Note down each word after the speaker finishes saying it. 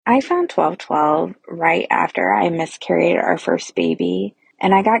I found 1212 right after I miscarried our first baby,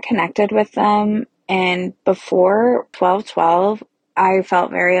 and I got connected with them. And before 1212, I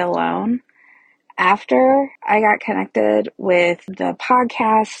felt very alone. After I got connected with the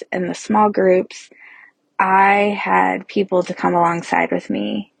podcast and the small groups, I had people to come alongside with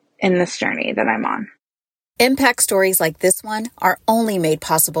me in this journey that I'm on. Impact stories like this one are only made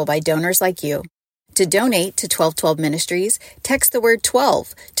possible by donors like you. To donate to 1212 Ministries, text the word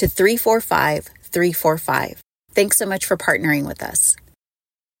 12 to 345-345. Thanks so much for partnering with us.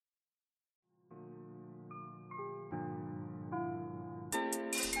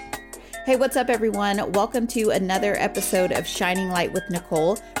 Hey, what's up, everyone? Welcome to another episode of Shining Light with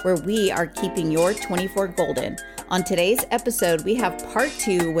Nicole, where we are keeping your 24 golden. On today's episode, we have part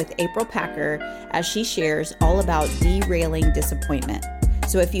 2 with April Packer as she shares all about derailing disappointment.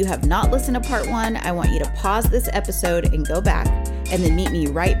 So if you have not listened to part 1, I want you to pause this episode and go back, and then meet me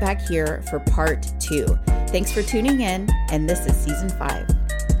right back here for part 2. Thanks for tuning in, and this is season 5.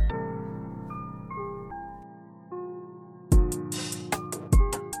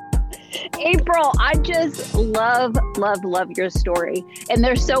 April, I just love your story. And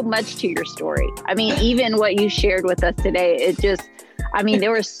there's so much to your story. I mean, even what you shared with us today, there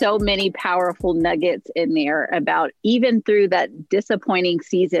were so many powerful nuggets in there about even through that disappointing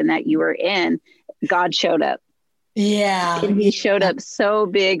season that you were in, God showed up. Yeah. And he showed up so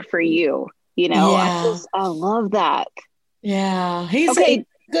big for you. You know, Yeah. I love that. Yeah. He's a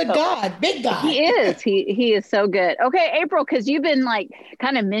good God, big God. He is. He is so good. Okay, April, because you've been like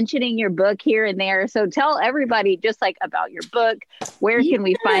kind of mentioning your book here and there. So tell everybody just like about your book. Where can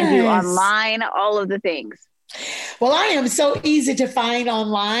we find you online? All of the things. Well, I am so easy to find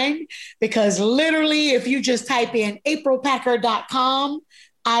online because literally if you just type in aprilpacker.com,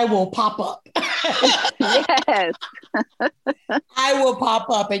 I will pop up. Yes. I will pop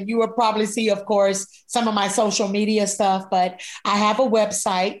up, and you will probably see, of course, some of my social media stuff, but I have a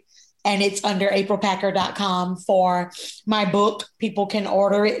website and it's under aprilpacker.com for my book. People can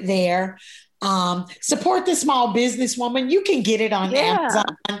order it there. Support the small businesswoman. You can get it on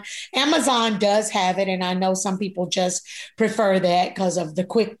Amazon. Amazon does have it, and I know some people just prefer that because of the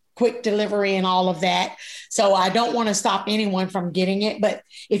quick delivery and all of that. So I don't want to stop anyone from getting it. But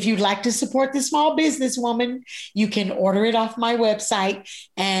if you'd like to support the small businesswoman, you can order it off my website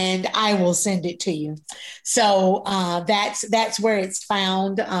and I will send it to you. So that's where it's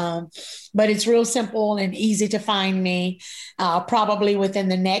found. But it's real simple and easy to find me. Probably within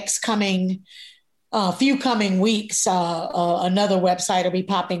the next few coming weeks, another website will be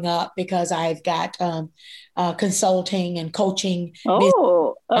popping up because I've got consulting and coaching.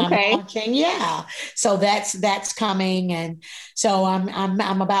 Oh, okay. Yeah. So that's coming. And so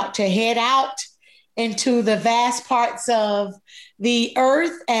I'm about to head out into the vast parts of the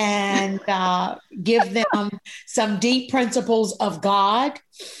earth and give them some deep principles of God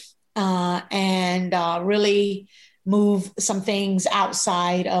and really move some things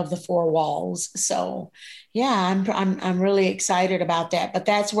outside of the four walls. So yeah, I'm really excited about that, but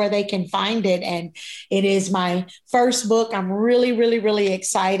that's where they can find it. And it is my first book. I'm really, really, really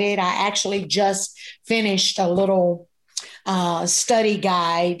excited. I actually just finished a little study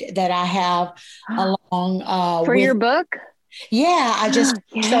guide that I have along for your book. Yeah, I just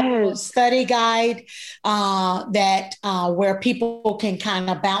Yes. a study guide that where people can kind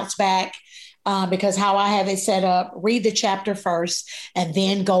of bounce back. Because how I have it set up, read the chapter first and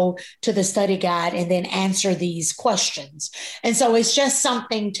then go to the study guide and then answer these questions. And so it's just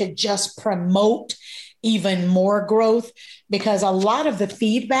something to just promote even more growth, because a lot of the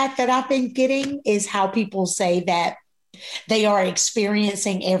feedback that I've been getting is how people say that they are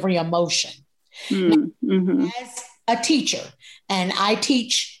experiencing every emotion. Mm-hmm. As a teacher, and I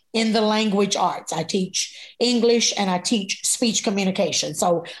teach in the language arts. I teach English and I teach speech communication.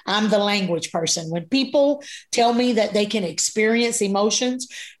 So I'm the language person. When people tell me that they can experience emotions,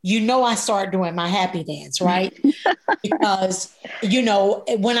 I start doing my happy dance, right? Because,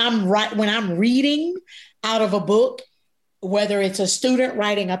 when I'm reading out of a book, whether it's a student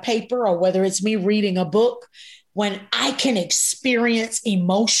writing a paper or whether it's me reading a book, when I can experience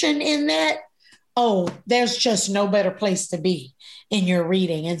emotion in that, there's just no better place to be in your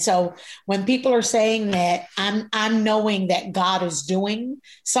reading. And so when people are saying that, I'm knowing that God is doing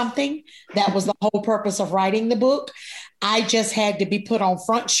something. That was the whole purpose of writing the book. I just had to be put on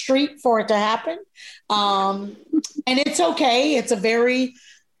Front Street for it to happen. And it's okay. It's a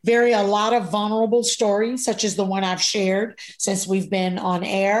lot of vulnerable stories, such as the one I've shared since we've been on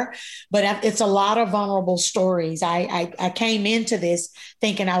air, but it's a lot of vulnerable stories. I came into this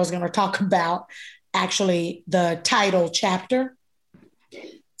thinking I was going to talk about actually the title chapter.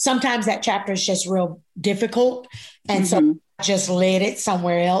 sometimes that chapter is just real difficult. And so I just led it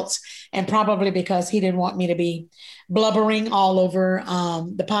somewhere else. And probably because he didn't want me to be blubbering all over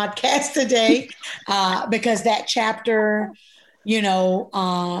the podcast today, because that chapter,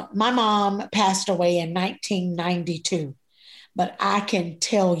 my mom passed away in 1992. But I can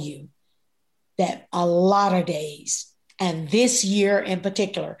tell you that a lot of days, and this year in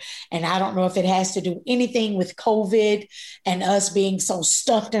particular, and I don't know if it has to do anything with COVID and us being so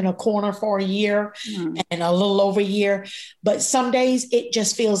stuffed in a corner for a year and a little over a year, but some days it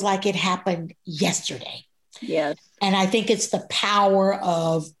just feels like it happened yesterday. Yes. And I think it's the power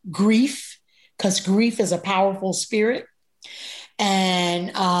of grief, because grief is a powerful spirit.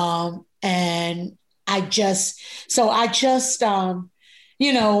 And I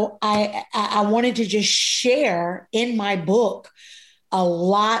wanted to just share in my book a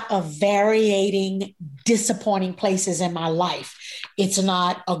lot of varying, disappointing places in my life. It's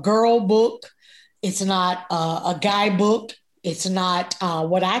not a girl book. It's not a guy book. It's not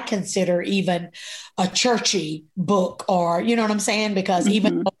what I consider even a churchy book, or, you know what I'm saying? Because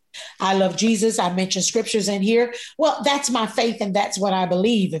even though I love Jesus, I mentioned scriptures in here. Well, that's my faith, and that's what I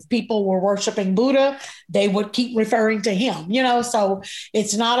believe. If people were worshiping Buddha, they would keep referring to him, so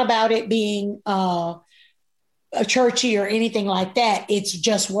it's not about it being a churchy or anything like that. It's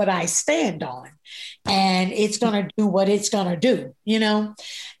just what I stand on, and it's going to do what it's going to do,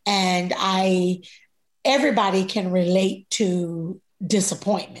 and everybody can relate to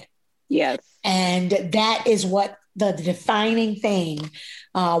disappointment. Yes. And that is what the defining thing.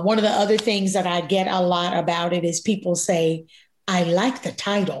 One of the other things that I get a lot about it is people say, I like the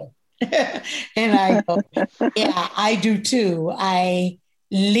title. And I go, yeah, I do too. I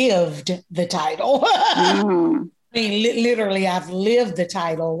lived the title. I mean, literally, I've lived the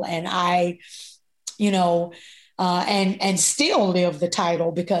title, and I, and still live the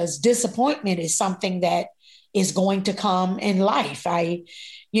title, because disappointment is something that is going to come in life. I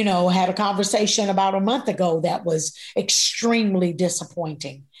had a conversation about a month ago that was extremely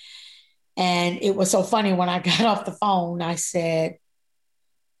disappointing. And it was so funny when I got off the phone, I said,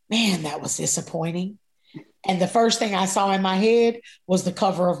 man, that was disappointing. And the first thing I saw in my head was the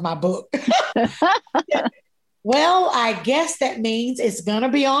cover of my book. Well, I guess that means it's going to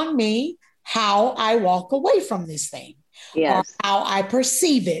be on me how I walk away from this thing. Yes. Or how I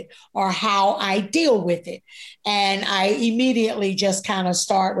perceive it, or how I deal with it. And I immediately just kind of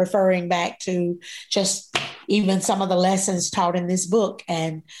start referring back to just even some of the lessons taught in this book,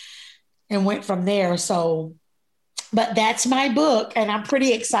 and went from there. So, but that's my book, and I'm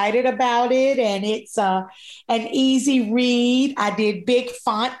pretty excited about it. And it's an easy read. I did big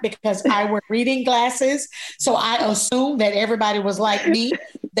font because I wear reading glasses. So I assumed that everybody was like me.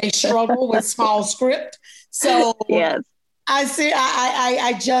 They struggle with small script. So yes. I said,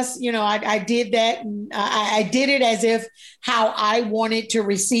 I just, I did that. And I did it as if how I wanted to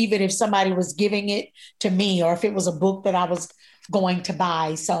receive it if somebody was giving it to me, or if it was a book that I was going to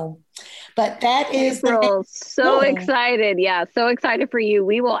buy. So, but that is April, so excited. Yeah. So excited for you.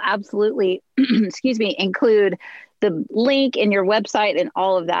 We will absolutely, include the link in your website and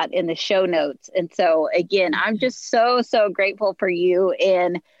all of that in the show notes. And so again, I'm just so grateful for you.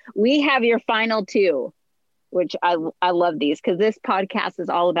 And we have your final two, which I love these, because this podcast is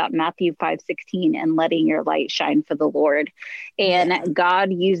all about Matthew 5:16 and letting your light shine for the Lord. And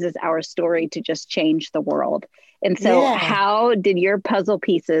God uses our story to just change the world. And so how did your puzzle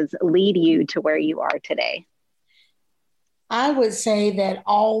pieces lead you to where you are today? I would say that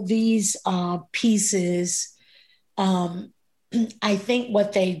all these pieces, I think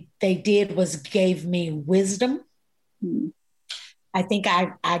what they did was gave me wisdom. I think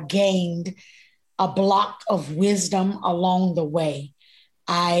I gained a block of wisdom along the way.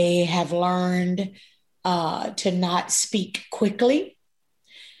 I have learned to not speak quickly,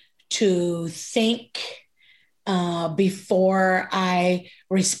 to think before I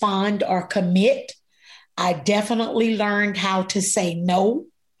respond or commit. I definitely learned how to say no.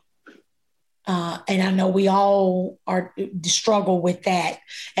 And I know we all struggle with that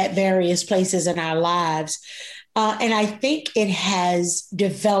at various places in our lives. And I think it has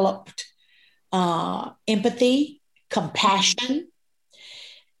developed empathy, compassion,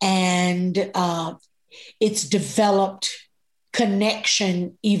 and it's developed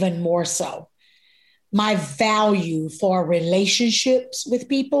connection even more so. My value for relationships with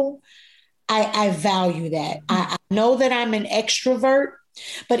people, I value that. I know that I'm an extrovert,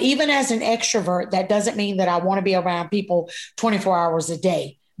 but even as an extrovert, that doesn't mean that I want to be around people 24 hours a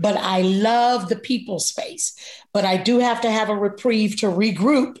day. But I love the people space. But I do have to have a reprieve to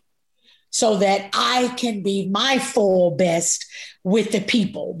regroup so that I can be my full best with the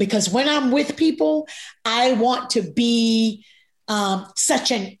people. Because when I'm with people, I want to be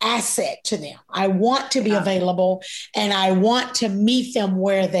such an asset to them. I want to be available and I want to meet them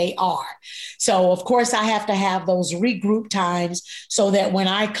where they are. So, of course, I have to have those regroup times so that when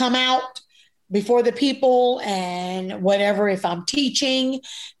I come out before the people and whatever, if I'm teaching,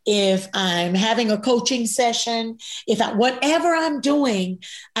 if I'm having a coaching session, whatever I'm doing,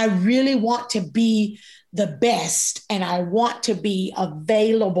 I really want to be the best and I want to be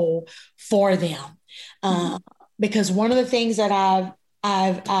available for them. Because one of the things that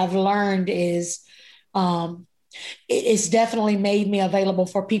I've learned is it's definitely made me available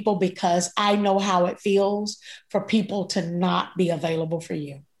for people, because I know how it feels for people to not be available for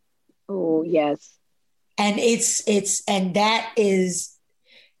you. Oh, yes. And and that is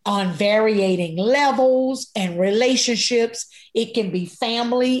on varying levels and relationships. It can be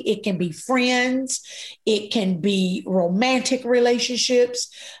family, it can be friends, it can be romantic relationships,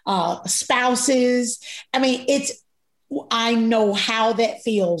 spouses. I mean, I know how that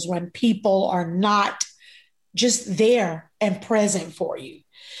feels when people are not just there and present for you.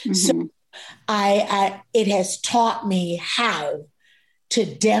 Mm-hmm. So it has taught me how to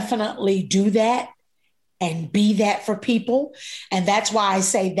definitely do that and be that for people. And that's why I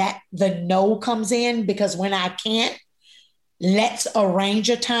say that the no comes in, because when I can't, let's arrange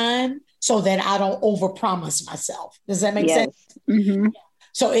a time so that I don't overpromise myself. Does that make sense? Mm-hmm.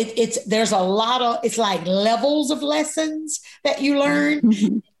 So there's a lot of, it's like levels of lessons that you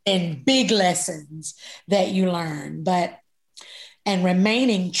learn and big lessons that you learn, and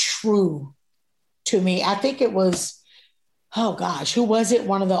remaining true to me. I think it was, oh gosh, who was it?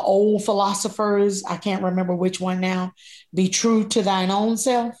 One of the old philosophers. I can't remember which one now. Be true to thine own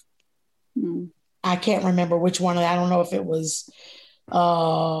self. I can't remember which one. I don't know if it was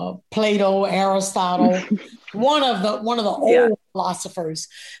Plato, Aristotle, one of the old philosophers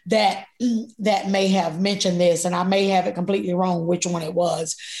that may have mentioned this, and I may have it completely wrong which one it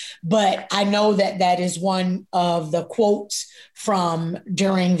was, but I know that is one of the quotes from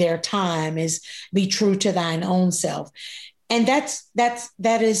during their time is be true to thine own self. And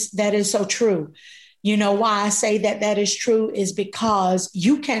that is so true. You know why I say that is true is because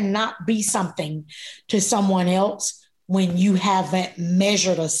you cannot be something to someone else when you haven't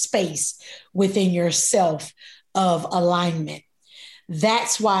measured a space within yourself of alignment.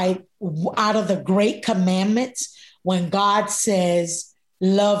 That's why out of the great commandments, when God says,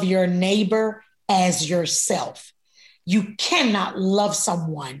 love your neighbor as yourself, you cannot love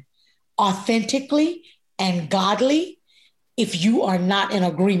someone authentically and godly if you are not in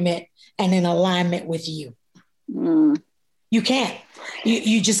agreement and in alignment with you. You can't.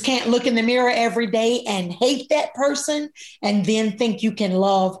 You just can't look in the mirror every day and hate that person and then think you can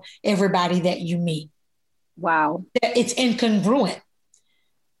love everybody that you meet. Wow. It's incongruent.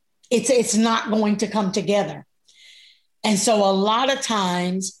 It's not going to come together. And so a lot of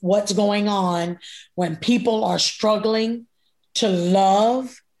times what's going on when people are struggling to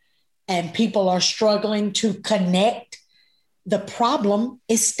love and people are struggling to connect, the problem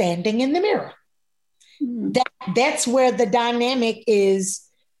is standing in the mirror. That's where the dynamic is,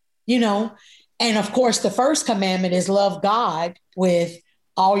 and of course, the first commandment is love God with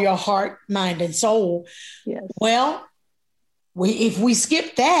all your heart, mind, and soul. Yes. Well, if we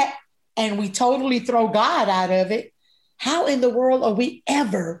skip that and we totally throw God out of it, how in the world are we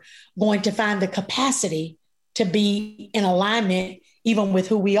ever going to find the capacity to be in alignment even with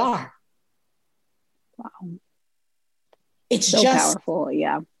who we are? Wow. It's so just powerful.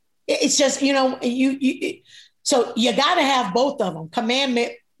 Yeah. It's just, so you got to have both of them.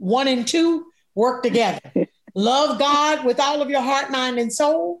 Commandment 1 and 2 work together. Love God with all of your heart, mind, and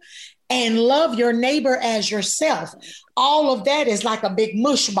soul, and love your neighbor as yourself. All of that is like a big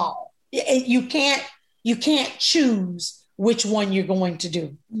mush ball. You can't choose which one you're going to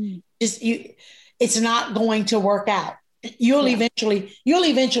do. It's not going to work out. You'll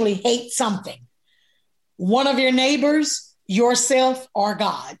eventually hate something. One of your neighbors, yourself, or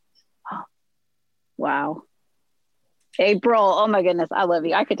God. Wow. April, oh my goodness, I love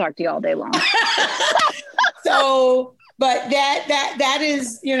you. I could talk to you all day long. So, but that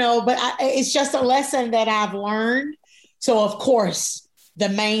is, it's just a lesson that I've learned. So of course, the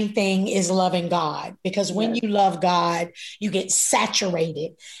main thing is loving God, because when you love God, you get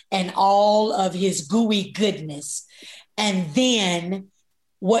saturated in all of his gooey goodness. And then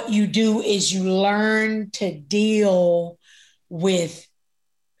what you do is you learn to deal with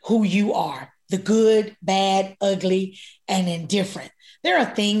who you are. The good, bad, ugly, and indifferent. There are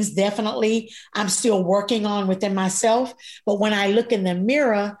things definitely I'm still working on within myself, but when I look in the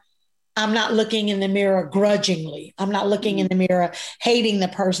mirror, I'm not looking in the mirror grudgingly. I'm not looking in the mirror hating the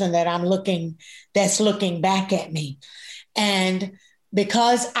person that's looking back at me. And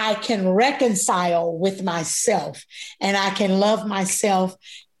because I can reconcile with myself and I can love myself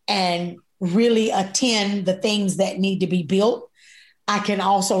and really attend the things that need to be built, I can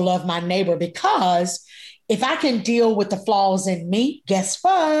also love my neighbor, because if I can deal with the flaws in me, guess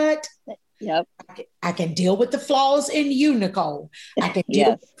what? Yep. I can deal with the flaws in you, Nicole. I can deal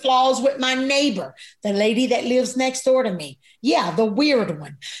Yes. with the flaws with my neighbor, the lady that lives next door to me. Yeah, the weird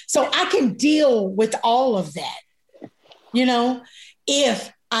one. So I can deal with all of that,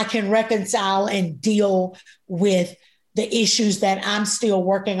 if I can reconcile and deal with the issues that I'm still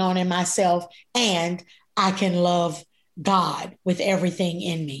working on in myself, and I can love God with everything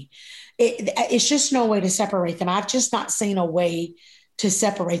in me. It's just no way to separate them. I've just not seen a way to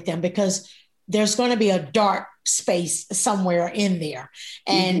separate them, because there's going to be a dark space somewhere in there.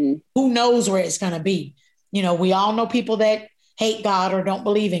 And who knows where it's going to be. We all know people that hate God or don't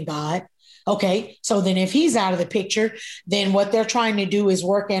believe in God. Okay, so then if he's out of the picture, then what they're trying to do is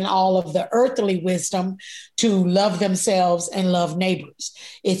work in all of the earthly wisdom to love themselves and love neighbors.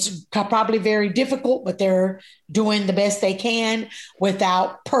 It's probably very difficult, but they're doing the best they can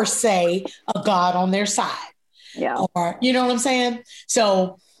without per se a God on their side. Yeah. Or, you know what I'm saying?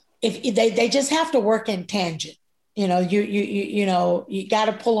 So if they just have to work in tangent, you got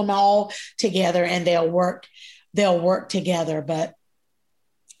to pull them all together and they'll work together. But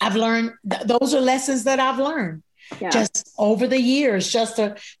I've learned those are lessons that I've learned just over the years, just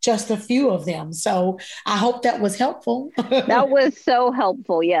a few of them. So I hope that was helpful. That was so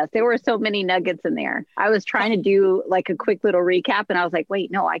helpful. Yes. There were so many nuggets in there. I was trying to do like a quick little recap and I was like,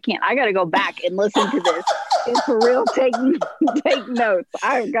 wait, no, I can't. I got to go back and listen to this. And for real, take notes.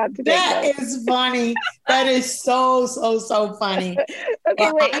 I've got to take notes. That is funny. That is so funny.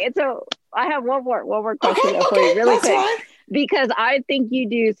 Okay, wait. So I have one more question for you really quick. Right. Because I think you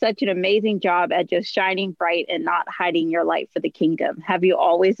do such an amazing job at just shining bright and not hiding your light for the kingdom. Have you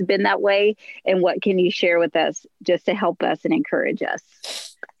always been that way? And what can you share with us just to help us and encourage us?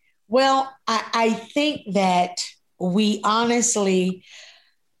 Well, I think that we honestly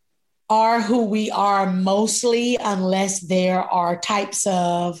are who we are mostly, unless there are types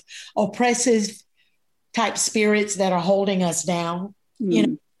of oppressive type spirits that are holding us down.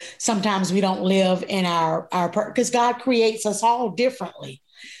 Sometimes we don't live in our because God creates us all differently.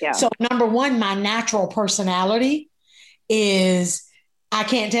 Yeah. So number one, my natural personality is, I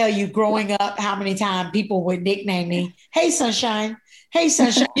can't tell you growing up how many times people would nickname me, "Hey, Sunshine. Hey,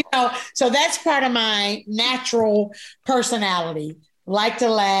 Sunshine." So that's part of my natural personality. Like to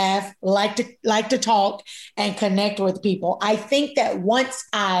laugh, like to talk and connect with people. I think that once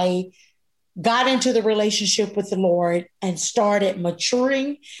I got into the relationship with the Lord and started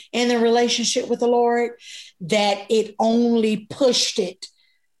maturing in the relationship with the Lord, that it only pushed it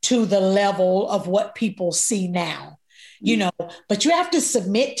to the level of what people see now, but you have to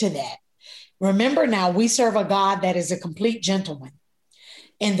submit to that. Remember now, we serve a God that is a complete gentleman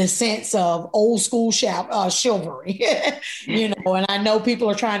in the sense of old school chivalry, and I know people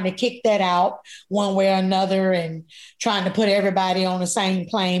are trying to kick that out one way or another and trying to put everybody on the same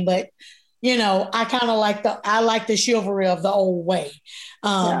plane, but I kind of like the chivalry of the old way,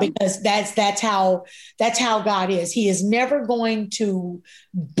 because that's how God is. He is never going to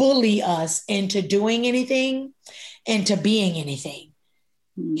bully us into doing anything, into being anything.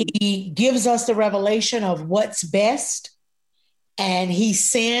 He gives us the revelation of what's best, and he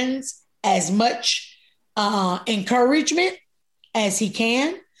sends as much encouragement as he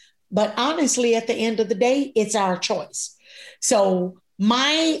can. But honestly, at the end of the day, it's our choice. So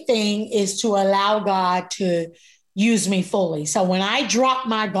my thing is to allow God to use me fully. So when I drop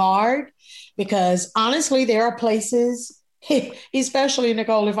my guard, because honestly, there are places, especially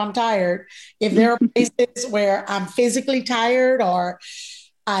Nicole, if I'm tired, if there are places where I'm physically tired, or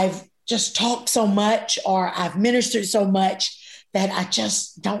I've just talked so much, or I've ministered so much that I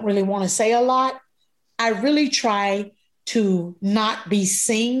just don't really want to say a lot, I really try to not be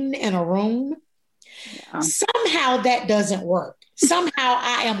seen in a room. Yeah. Somehow that doesn't work. Somehow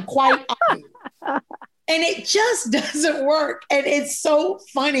I am quite obvious. And it just doesn't work. And it's so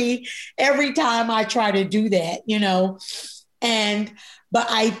funny every time I try to do that, but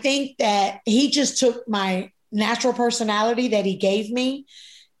I think that he just took my natural personality that he gave me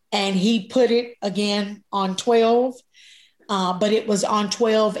and he put it again on 12, but it was on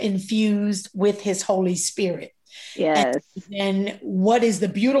 12 infused with his Holy Spirit. Yes. And what is the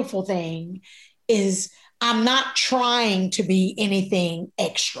beautiful thing is I'm not trying to be anything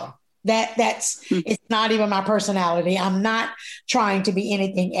extra. It's not even my personality. I'm not trying to be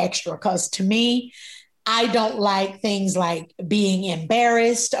anything extra, because to me, I don't like things like being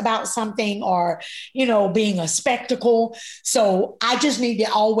embarrassed about something, or, being a spectacle. So I just need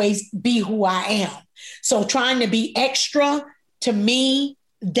to always be who I am. So trying to be extra, to me,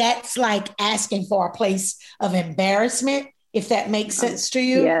 that's like asking for a place of embarrassment, if that makes sense to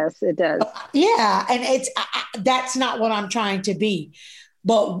you. Yes, it does. Yeah. And that's not what I'm trying to be.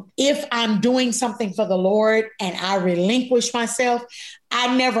 But if I'm doing something for the Lord and I relinquish myself,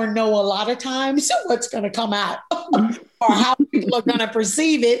 I never know a lot of times what's going to come out or how people are going to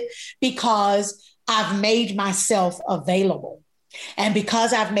perceive it, because I've made myself available. And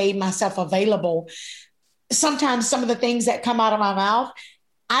because I've made myself available, sometimes some of the things that come out of my mouth,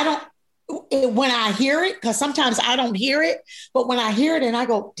 when I hear it, because sometimes I don't hear it, but when I hear it and I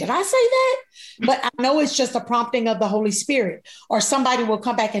go, did I say that? But I know it's just a prompting of the Holy Spirit, or somebody will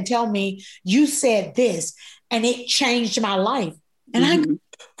come back and tell me, you said this and it changed my life. And I go,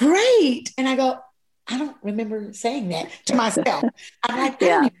 great. And I go, I don't remember saying that to myself. I'm like, I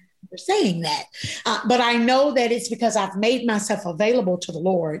don't even remember saying that. But I know that it's because I've made myself available to the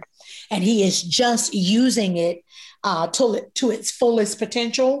Lord, and he is just using it to its fullest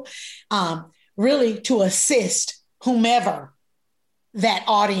potential, really to assist whomever that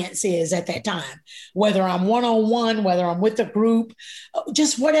audience is at that time, whether I'm one-on-one, whether I'm with a group,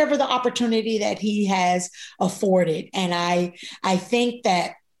 just whatever the opportunity that he has afforded. And I think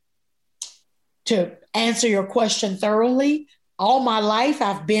that, to answer your question thoroughly, all my life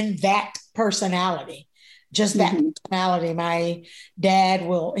I've been that personality. Just that personality. My dad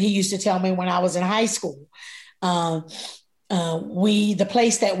he used to tell me when I was in high school, the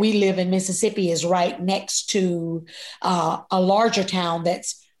place that we live in, Mississippi, is right next to a larger town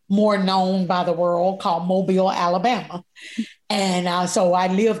that's more known by the world, called Mobile, Alabama. And so I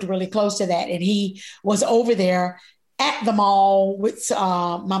lived really close to that. And he was over there at the mall with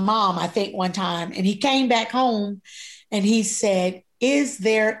my mom, I think, one time. And he came back home and he said, is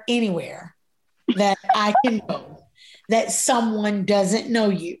there anywhere that I can go that someone doesn't know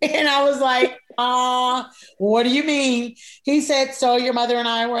you? And I was like, what do you mean? He said, so your mother and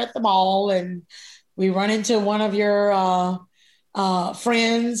I were at the mall and we run into one of your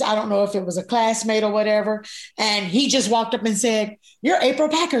friends. I don't know if it was a classmate or whatever. And he just walked up and said, you're April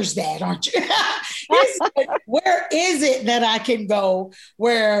Packer's dad, aren't you? He said, where is it that I can go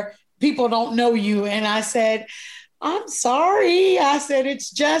where people don't know you? And I said, I'm sorry. I said,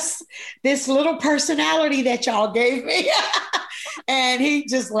 it's just this little personality that y'all gave me. And he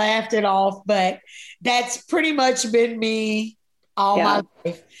just laughed it off. But that's pretty much been me all my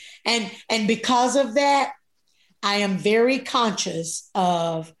life. And because of that, I am very conscious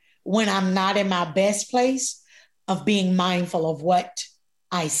of, when I'm not in my best place, of being mindful of what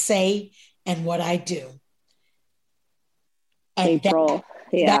I say and what I do. And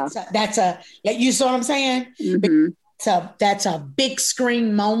that's you see what I'm saying? Mm-hmm. That's a big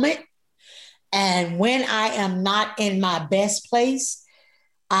screen moment. And when I am not in my best place,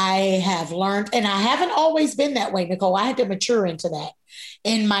 I have learned, and I haven't always been that way, Nicole. I had to mature into that.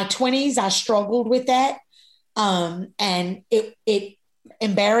 In my 20s, I struggled with that. And it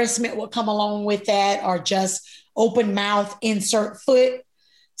embarrassment would come along with that, or just open mouth, insert foot.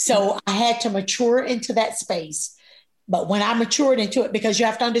 So I had to mature into that space. But when I matured into it, because you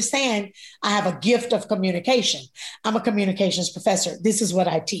have to understand, I have a gift of communication. I'm a communications professor. This is what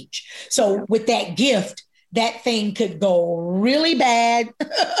I teach. So with that gift, that thing could go really bad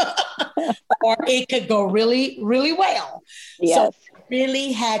or it could go really, really well. Yes. So I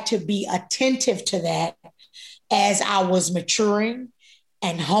really had to be attentive to that as I was maturing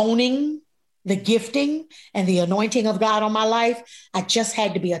and honing the gifting and the anointing of God on my life. I just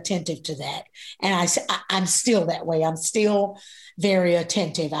had to be attentive to that. And I'm still that way. I'm still very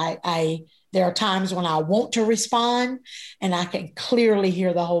attentive. There are times when I want to respond, and I can clearly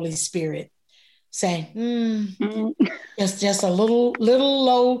hear the Holy Spirit saying, just a little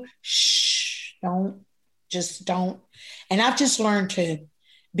low, shh, don't. And I've just learned to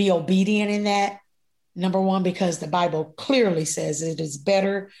be obedient in that. Number one, because the Bible clearly says it is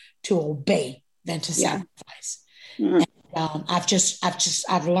better to obey than to sacrifice. Mm-hmm. And,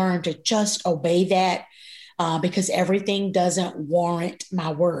 I've learned to just obey that because everything doesn't warrant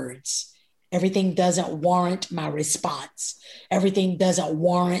my words. Everything doesn't warrant my response. Everything doesn't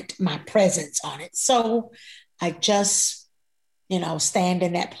warrant my presence on it. So I just, stand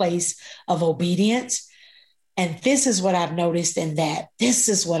in that place of obedience. And this is what I've noticed in that. This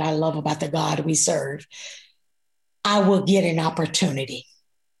is what I love about the God we serve. I will get an opportunity.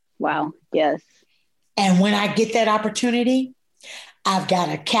 Wow. Yes. And when I get that opportunity, I've got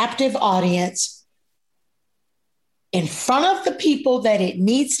a captive audience in front of the people that it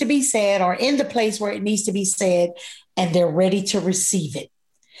needs to be said, or in the place where it needs to be said, and they're ready to receive it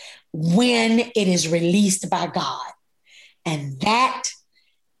when it is released by God. And that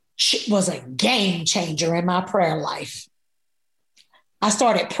was a game changer in my prayer life. I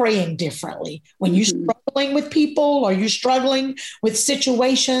started praying differently. When you're struggling with people, or you're struggling with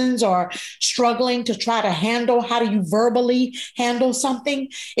situations, or struggling to try to handle, how do you verbally handle something?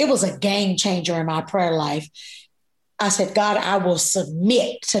 It was a game changer in my prayer life. I said, God, I will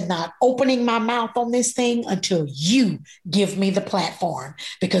submit to not opening my mouth on this thing until you give me the platform.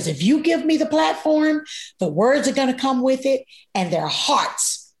 Because if you give me the platform, the words are going to come with it, and their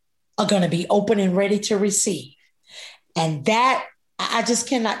hearts are going to be open and ready to receive. And that, I just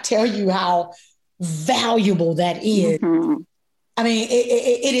cannot tell you how valuable that is. Mm-hmm. I mean,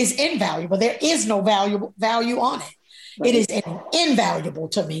 it is invaluable. There is no value on it. Right. It is invaluable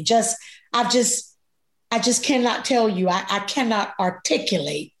to me. I just cannot tell you. I cannot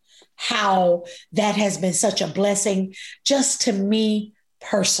articulate how that has been such a blessing just to me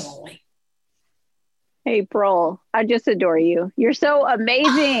personally. April, I just adore you. You're so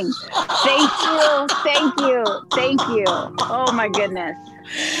amazing. Thank you. Thank you. Thank you. Oh my goodness.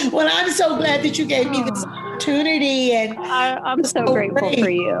 Well, I'm so glad that you gave me this opportunity, and I'm so grateful for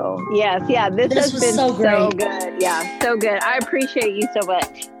you. Yes. Yeah. This has been so good. Yeah. So good. I appreciate you so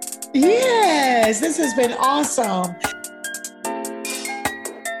much. Yes, this has been awesome.